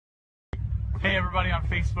Hey everybody on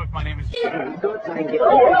Facebook, my name is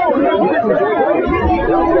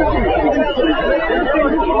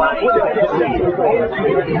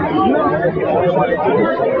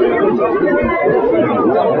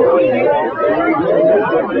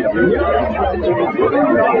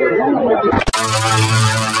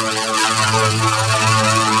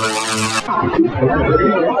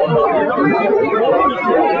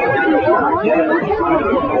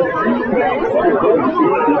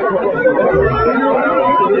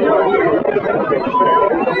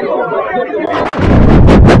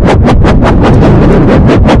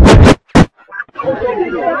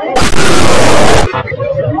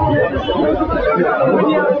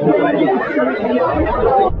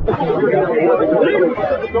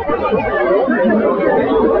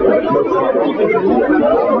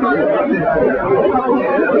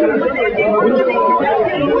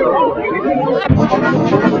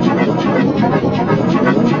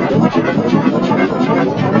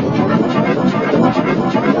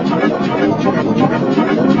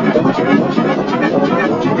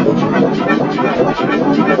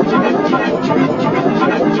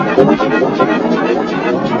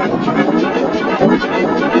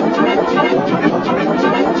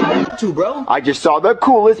bro? I just saw the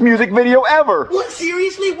coolest music video ever. What?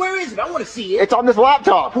 Seriously? Where is it? I want to see it. It's on this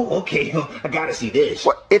laptop. Oh, okay. I gotta see this.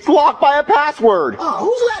 What? It's locked by a password. Oh,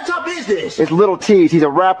 whose laptop is this? It's Little T's. He's a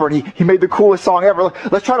rapper and he made the coolest song ever.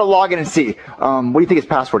 Let's try to log in and see. What do you think his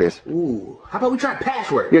password is? Ooh, how about we try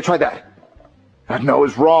password? Yeah, try that. No,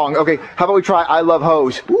 it's wrong. Okay, how about we try I Love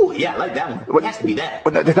Hoes? Ooh, yeah, I like that one. It has to be that.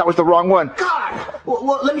 But that was the wrong one. God!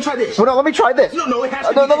 Well, let me try this. Well, no, let me try this. No, it has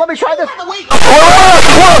to be No, that. let me try this. Wait.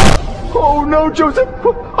 Oh no, Joseph!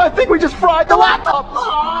 I think we just fried the laptop!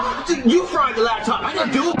 Oh, you fried the laptop. I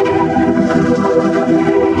didn't do it.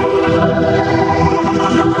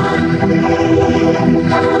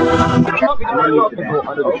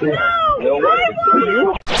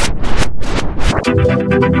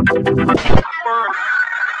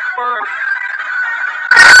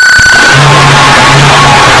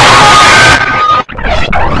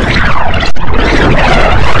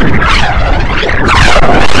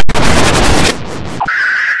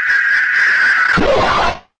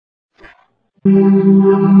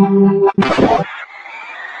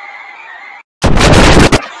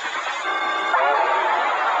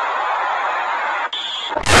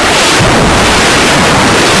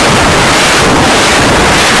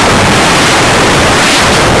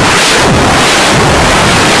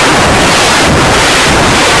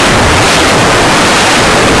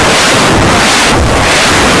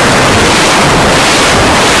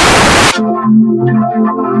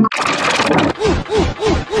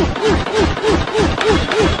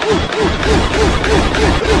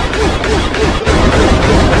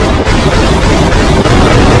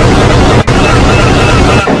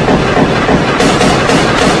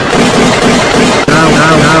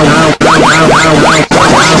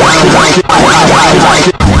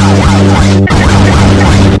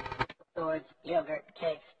 Swords, yogurt,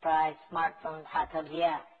 cakes, fries, smartphones, hot tubs,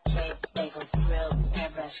 yeah. Shades, bagels, grills,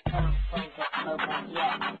 airbrush, comb, blanket, mocha,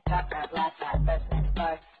 yeah. Top crab, laptop, president,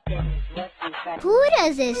 bars, spins, whiskey, Who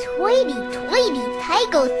does this hoity-toity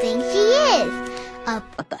Tycho think she is?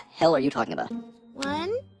 What the hell are you talking about?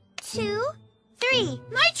 1, 2, 3.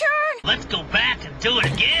 My turn! Let's go back and do it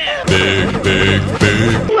again! Big.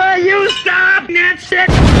 Will you stop, Nancy?